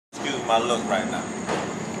excuse my look right now.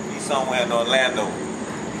 We somewhere in Orlando.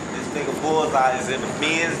 This nigga Bullseye is in the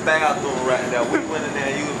men's bathroom right now. We went in there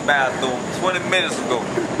and used the bathroom 20 minutes ago.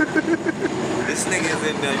 This nigga is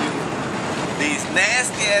in there using these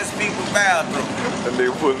nasty ass people's bathroom. That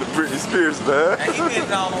nigga pulling the Britney Spears, man. And he been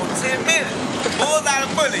down on 10 minutes. Bullseye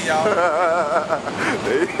the bully, y'all.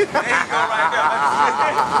 There you go right there.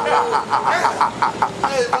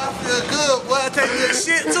 Hey, I feel good, boy. I take your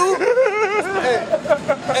shit too.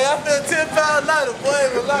 Hey, I feel 10 pounds lighter, boy.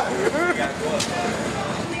 Ain't gonna lie. You gotta go up.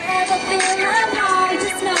 Never feel alone,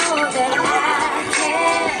 just know that I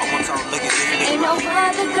care. Ain't no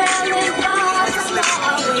other girl involved,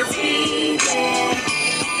 I'll always be there.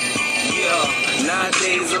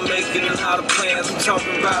 Nowadays I'm making a lot of plans. I'm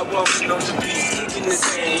talking about walking on the beach, keeping the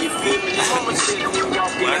sand. You feel me? This much shit when you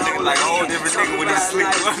walk in. I think like a whole different nigga when he sleep.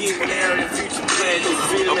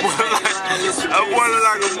 I'm running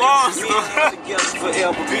like a monster. Together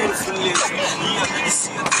forever, beautifully. Yeah, you see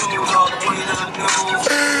a toes all the way to the nose.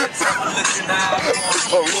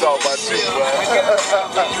 Oh, we talking about shit, man.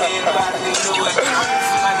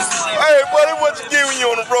 Hey, buddy, what you get when you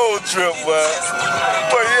on a road trip, man?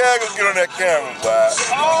 Boy, you ain't gonna get on that camera, boy.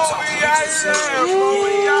 Oh, we got him,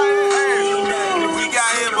 we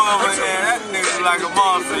got him over there. That nigga like a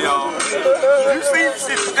monster, y'all. You see him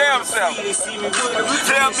shit your damn self.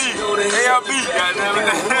 Tell me, ALB, goddamn.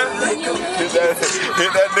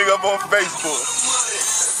 Hit that nigga up on Facebook.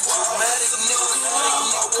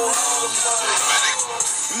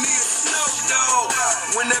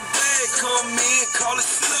 When that bag come in, call it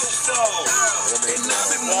Snoop Dogg. And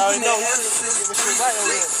I've been moving that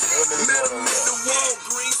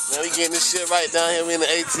Man, we getting this shit right down here. We in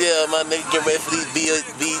the ATL. My nigga getting ready for these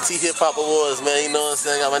BET Hip Hop Awards, man. You know what I'm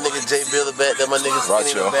saying? Got my nigga Jay Biller back there. My nigga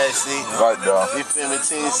Skinny in the backseat. Right down. You feel me?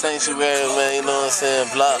 Team Sanctuary, man. You know what I'm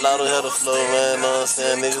saying? Block, Lotto, Head of Flow, man. You know what I'm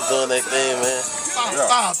saying? Niggas doing their thing, man.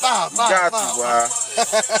 Got you, boy.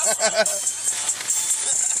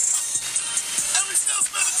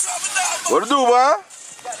 What to do, boy?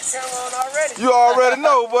 You already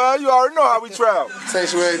know, boy. You already know how we travel.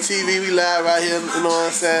 Sanctuary TV, we live right here, you know what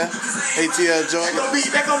I'm saying? ATL joint.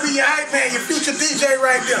 That gonna be your iPad, your future DJ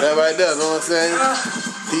right there. That right there, you know what I'm saying?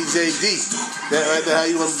 DJ D. That right there, how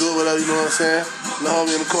you wanna do it, whatever, you know what I'm saying? The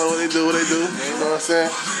homie in the corner, what they do, you know what I'm saying?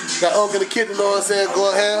 Got Uncle in the kitchen, you know what I'm saying?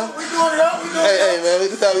 Going ham. We doing it up, Hey, man,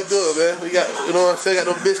 this is how we do it, man. We got, you know what I'm saying? Got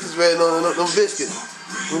them biscuits ready, them biscuits.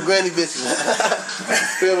 Them granny biscuits.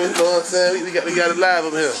 Feel me? You know what I'm saying? We got it live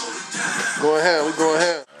up here. Going ham, we going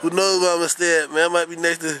ham. Who knows where I'm gonna stay at, man? I might be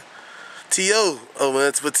next to T.O. Oh,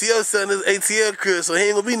 man. But T.O. son is ATL crib, so he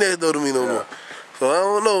ain't gonna be next door to me no more. So I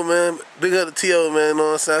don't know, man. Big up to T.O., man. You know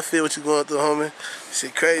what I'm saying? I feel what you going through, homie.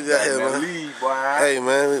 Shit crazy out here, man. Hey,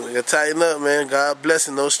 man, we gotta tighten up, man. God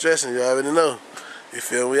blessing, no stressing. You already know. You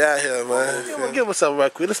feel me? We out here, man. Give us something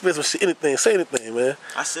right quick. Let's spend some shit, anything. Say anything, man.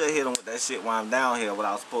 I should hit him with that shit while I'm down here, what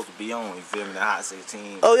I was supposed to be on. You feel me? The Hot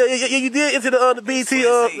 16. Oh, yeah, you did into the BT.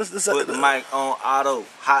 Put the mic on auto.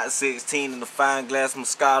 Hot 16 in the fine glass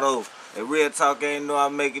Moscato. And real talk ain't know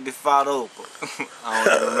I'm making the photo. I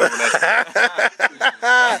don't even remember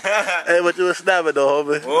that. Hey, but you was snapping though,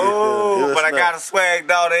 homie. Oh, but I got a swag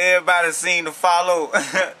dog that everybody seen to follow.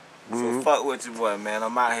 So fuck with you, boy, man.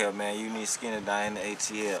 I'm out here, man. You need Skinny down in the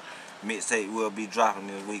ATL. Mixtape will be dropping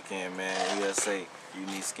this weekend, man. We'll say you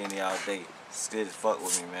need Skinny all day. Still fuck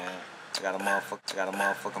with me, man. I got a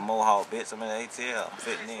motherfucking mohawk, bitch. I'm in the ATL. I'm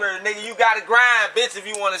fitting in. Nigga, you gotta grind, bitch, if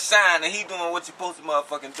you wanna shine. And he doing what you supposed to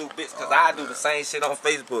motherfucking do, bitch. Cause I do the same shit on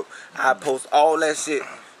Facebook. I post all that shit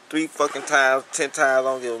 3 fucking times, 10 times. I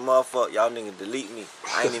don't give a motherfucker. Y'all niggas delete me.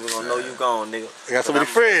 I ain't even gonna know you gone, nigga. I got so many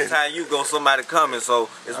friends. Every time you go, somebody coming, so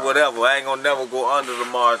it's whatever. I ain't gonna never go under the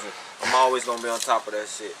margin. I'm always gonna be on top of that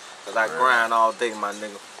shit. Cause I grind all day, my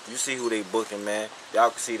nigga. You see who they booking, man. Y'all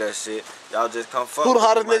can see that shit. Y'all just come fuck. Who the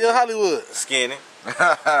hottest nigga in Hollywood? Skinny. Who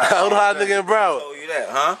the hottest nigga in Broward? Show you that,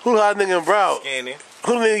 huh? Who the hottest nigga in Broward? Skinny.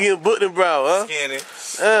 Who the nigga getting booked in Broward, huh? Skinny.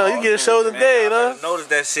 Yeah, you getting shows a day, huh? Notice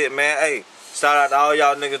that shit, man. Hey, shout out to all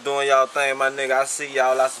y'all niggas doing y'all thing, my nigga. I see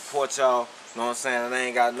y'all. I support y'all. You know what I'm saying? And I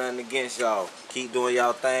ain't got nothing against y'all. Keep doing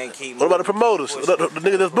y'all thing. Keep. What about the promoters? The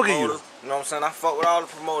nigga that's booking you? You know what I'm saying? I fuck with all the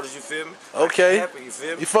promoters, you feel me? Okay. Happy, you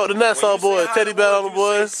feel me? You fuck with the Nassau boys, Teddy Bear on the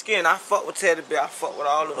boys? Skin, I fuck with Teddy Bear. I fuck with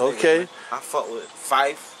all of them. Okay. Niggas, I fuck with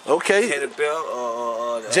Fife. Okay. Teddy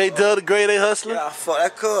Bear. J Dub, the Grade A Hustler? Yeah, I fuck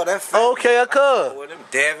that cuz. That family. Okay, I cuz. With him.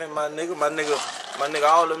 Devin, my nigga,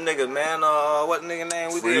 all them niggas, man. What nigga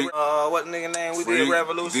name we did? What nigga name we did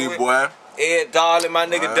Revolution with? D-boy. Ed Darling, my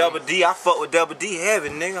nigga Double D. I fuck with Double D heavy,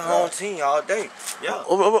 nigga. Home team all day. Yeah.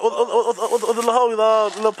 What the homie,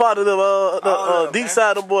 little partner, Deep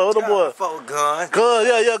Side, them boy. What them boy? I fuck with Gun. Gun,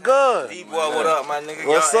 yeah, Gun. D-Boy, what up, my nigga?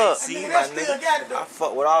 What's Y'all up? AC, my nigga. I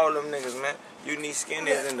fuck with all them niggas, man. Unique Skin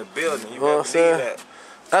is in the building. You Know what better I'm believe saying?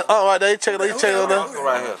 that. Oh, right there, you check on that. Uncle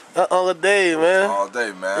right here. That Uncle Dave, man. All day,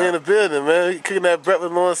 He in man. the building, man. He cooking that breakfast,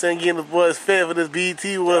 you know what I'm saying? Getting the boys fed for this BET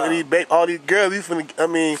work. And he baked all these girls. It's going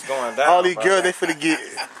down, all these bro. girls, they finna get.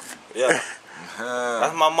 Yeah.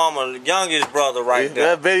 That's my mama, youngest brother right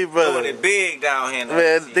there. That baby brother. Doing it big down here.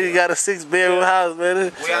 Man, they got a 6-bedroom house, man.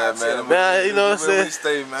 We out here, Man, you know what I'm saying? We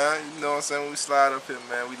stay, man. You know what I'm saying? When we slide up here,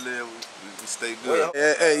 man, we live, we stay good.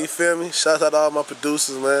 Hey, you feel me? Shout out to all my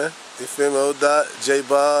producers, man. You feel me? O-Dot,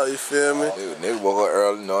 J-Bob, you feel me? Nigga woke up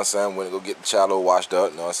early, you know what I'm saying? Went to go get the Chalo washed up,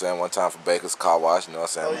 you know what I'm saying? One time for Baker's Car Wash, you know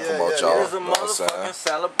what I'm saying? Promote y'all, It's a you know what I'm saying? motherfucking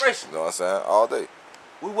celebration. You know what I'm saying? All day.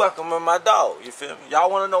 We welcoming my dog, you feel me?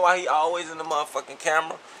 Y'all want to know why he always in the motherfucking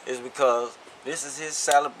camera? It's because this is his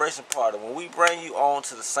celebration party. When we bring you on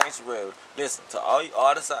to the sanctuary, listen, to all you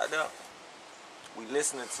artists out there, we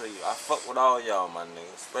listening to you. I fuck with all y'all, my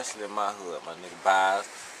niggas, especially in my hood, my nigga Bias,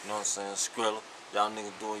 you know what I'm saying, Skrilla. Y'all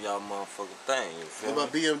niggas doing y'all motherfucking thing, you feel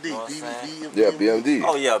What me? about BMD? You know what I'm saying? Yeah, BMD.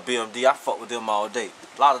 Oh yeah, BMD. I fuck with them all day.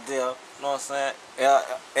 A lot of them, you know what I'm saying?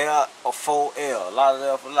 L or 4L. A lot of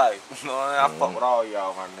them for life. You know what I'm saying? I fuck with all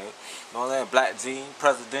y'all, my nigga. You know what I'm saying? Black Gene,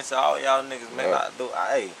 Presidential, all y'all niggas, man.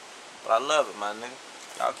 Hey, but I love it, my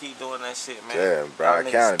nigga. Y'all keep doing that shit, man. Yeah, Broward Y'all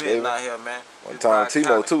niggas County, spitting baby. out here, man. One It's time Broward Timo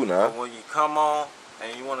County. too now. But when you come on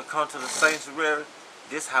and you want to come to the sanctuary,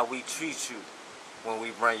 this how we treat you when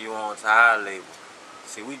we bring you on to our label.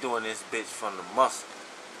 See, we doing this bitch from the muscle.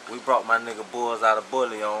 We brought my nigga Bulls out of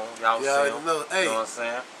Bully on. Y'all Yeah, see you him. know, hey. You know what I'm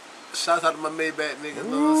saying? Shout out to my Maybach niggas,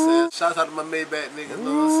 know what I'm saying? Shout out to my Maybach niggas,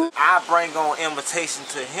 know what I'm saying? I bring on invitation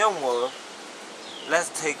to him was,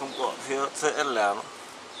 let's take him up here to Atlanta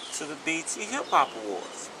to the BT Hip Hop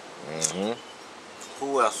Awards.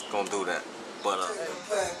 Who else gonna do that but us?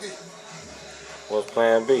 What's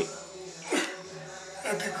plan B?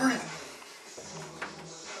 A degree.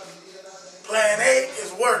 Plan A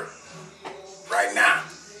is work right now.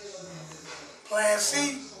 Plan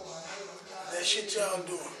C, that shit y'all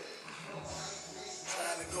doing.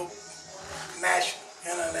 Trying to go national,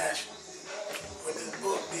 international with this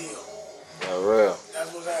book deal. Yeah, real.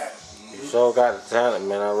 That's what's happening. You sure got the talent,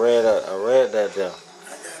 man. I read that there. I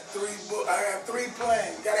got 3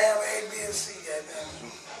 plans. Gotta have an A, B, and C,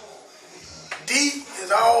 goddamn. D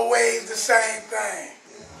is always the same thing.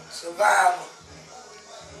 Survival.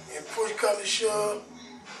 If push comes to shove,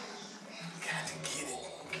 got to get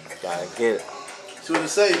it. Gotta get it. See what it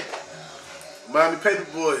say? Miami Paper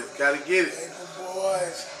Boys, gotta get it. Paper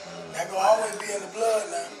boys, that gonna always be in the blood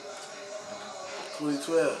now.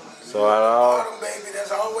 2012. So out of all, Bottom baby,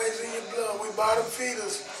 that's always in your blood. We bottom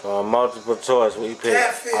feeders. so on multiple choice, we pick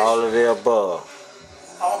Catfish. all of the above.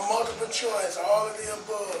 On multiple choice, all of the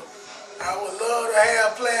above. I would love to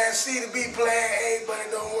have plan C to be plan A, but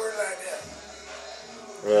it don't work like that.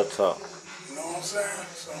 Real talk. You know what I'm saying?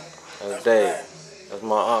 So That's that's Dave. right. That's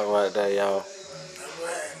my aunt right there, y'all. That's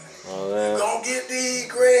right. Oh, man. Don't get these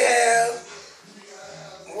gray hairs.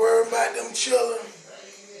 Worry about them children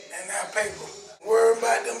and that paper. Worry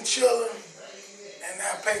about them children and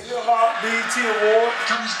that paper. Hip Hop BET Award.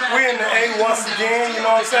 We in the A once again, you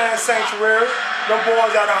know what I'm saying? Sanctuary. Them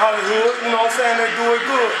boys out of Hollywood, you know what I'm saying? They do it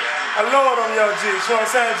good. I love them young G's, you know what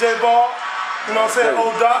I'm saying? J-Ball, you know what I'm saying?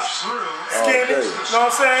 O-Dot, Skinny, you know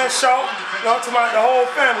what I'm saying? Shaw, you know what I'm talking about? The whole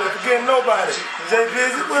family, forgetting nobody. Jay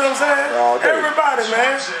Busy, you know what I'm saying? Everybody,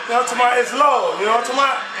 man. You know what I'm talking about? It's love, you know what I'm talking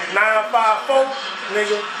about? 954,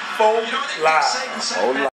 nigga, 4 live.